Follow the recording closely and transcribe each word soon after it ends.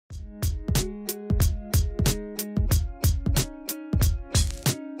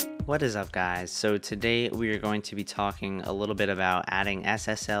What is up, guys? So today we are going to be talking a little bit about adding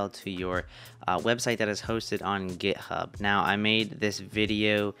SSL to your website that is hosted on GitHub. Now, I made this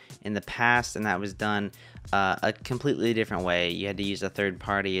video in the past and that was done a completely different way. You had to use a third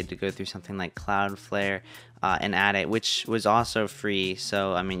party, you had to go through something like Cloudflare and add it, which was also free.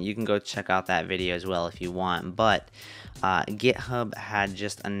 So, I mean, you can go check out that video as well if you want. But GitHub had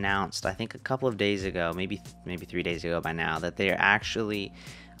just announced, I think a couple of days ago, maybe 3 days ago by now, that they are actually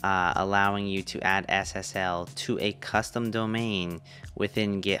allowing you to add SSL to a custom domain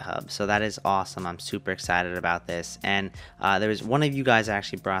within GitHub. So that is awesome. I'm super excited about this. And there was one of you guys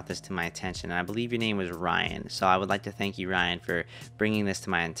actually brought this to my attention, and I believe your name was Ryan. So I would like to thank you, Ryan, for bringing this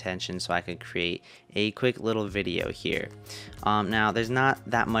to my attention so I could create a quick little video here. Now, there's not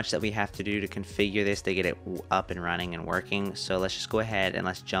that much that we have to do to configure this to get it up and running and working. So let's just go ahead and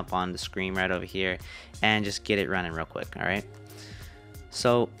let's jump on the screen right over here and just get it running real quick. All right.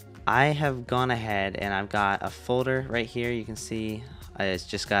 So I have gone ahead and I've got a folder right here. You can see it's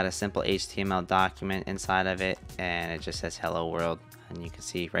just got a simple HTML document inside of it, and it just says hello world. And you can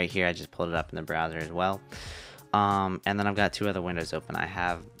see right here, I just pulled it up in the browser as well. And then I've got two other windows open. I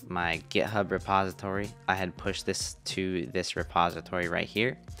have my GitHub repository. I had pushed this to this repository right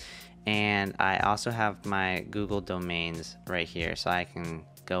here. And I also have my Google domains right here. So I can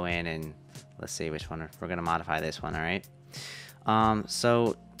go in and let's see which one. We're going to modify this one. All right.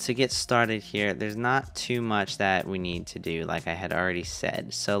 So to get started here, there's not too much that we need to do, like I had already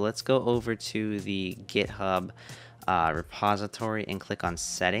said. So let's go over to the GitHub repository and click on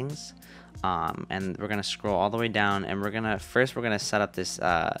settings. And we're gonna scroll all the way down, and we're gonna set up this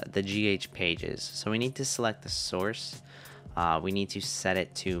the GH pages. So we need to select the source. We need to set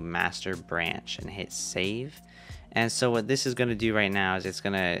it to master branch and hit save. And so what this is going to do right now is it's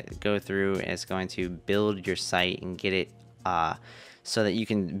going to go through and it's going to build your site and get it so that you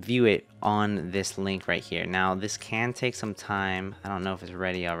can view it on this link right here. Now, this can take some time. I don't know if it's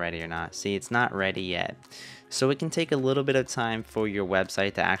ready already or not. See, it's not ready yet. So it can take a little bit of time for your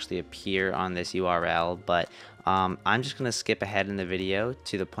website to actually appear on this URL, but I'm just going to skip ahead in the video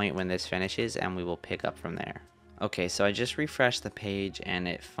to the point when this finishes and we will pick up from there. Okay, so I just refreshed the page and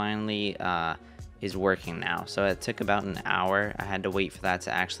it finally is working now. So it took about an hour. I had to wait for that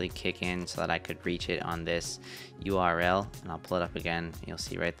to actually kick in so that I could reach it on this URL. And I'll pull it up again. You'll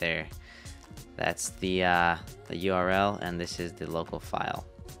see right there. That's the URL, and this is the local file.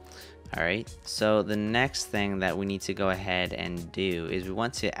 All right. So the next thing that we need to go ahead and do is we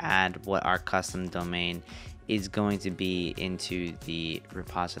want to add what our custom domain is going to be into the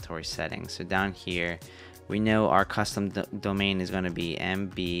repository settings. So down here, we know our custom domain is going to be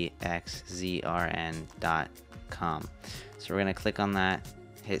mbxzrn.com. So we're going to click on that,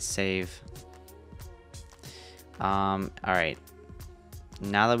 hit save. All right.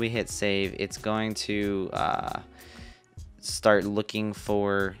 Now that we hit save, it's going to start looking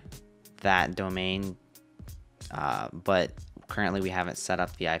for that domain, but currently we haven't set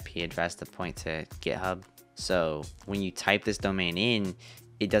up the IP address to point to GitHub. So when you type this domain in,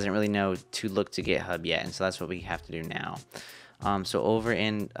 it doesn't really know to look to GitHub yet, and so that's what we have to do now. So over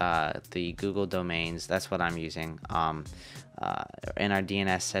in the Google domains, that's what I'm using. In our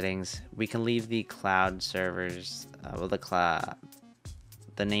DNS settings, we can leave the cloud servers,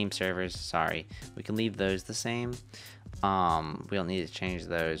 the name servers, sorry, we can leave those the same. We don't need to change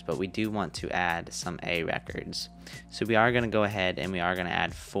those, but we do want to add some A records. So we are going to go ahead and we are going to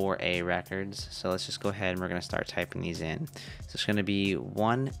add 4 A records. So let's just go ahead and we're going to start typing these in. So it's going to be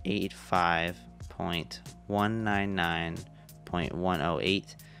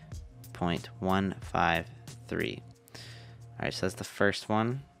 185.199.108.153. All right, so that's the first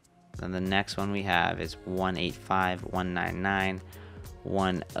one. Then the next one we have is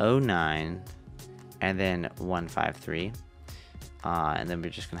 185.199.109. and then 153, and then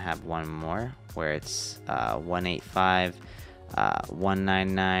we're just gonna have one more where it's 185,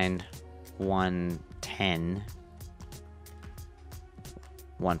 199, 110,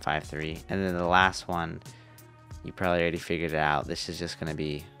 153, and then the last one, you probably already figured it out. This is just gonna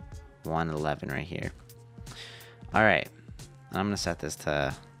be 111 right here. All right, I'm gonna set this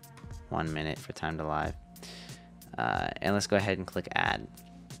to 1 minute for time to live, and let's go ahead and click add.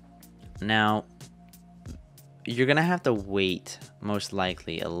 Now, you're gonna have to wait most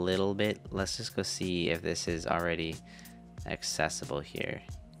likely a little bit. Let's just go see if this is already accessible here.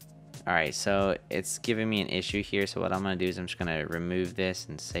 All right, so it's giving me an issue here. So what I'm gonna do is I'm just gonna remove this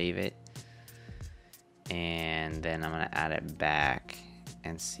and save it. And then I'm gonna add it back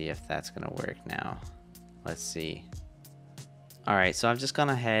and see if that's gonna work now. Let's see. Alright, so I've just gone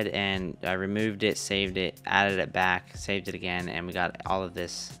ahead and I removed it, saved it, added it back, saved it again, and we got all of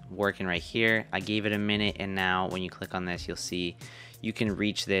this working right here. I gave it a minute, and now when you click on this, you'll see you can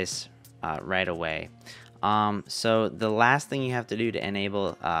reach this right away. So the last thing you have to do to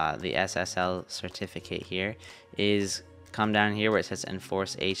enable the SSL certificate here is come down here where it says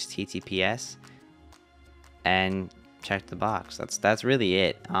enforce HTTPS and check the box. That's really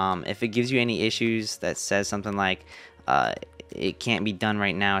it. If it gives you any issues that says something like it can't be done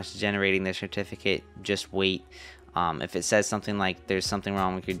right now, it's generating the certificate, just wait. If it says something like there's something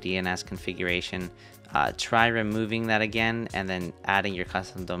wrong with your DNS configuration, try removing that again and then adding your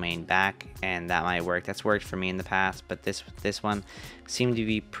custom domain back, and that might work. That's worked for me in the past, but this one seemed to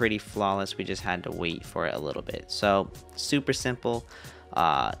be pretty flawless. We just had to wait for it a little bit. So super simple.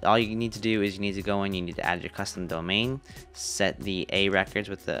 All you need to do is you need to go in, you need to add your custom domain, set the A records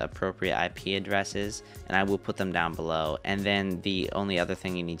with the appropriate IP addresses, and I will put them down below. And then the only other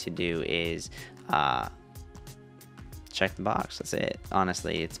thing you need to do is check the box. That's it.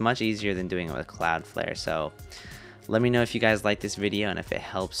 Honestly, it's much easier than doing it with Cloudflare. So let me know if you guys like this video, and if it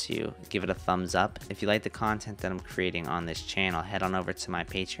helps you, give it a thumbs up. If you like the content that I'm creating on this channel, head on over to my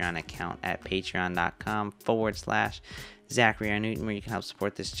Patreon account at patreon.com/Zachary R. Newton, where you can help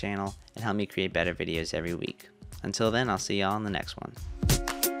support this channel and help me create better videos every week. Until then, I'll see y'all in the next one.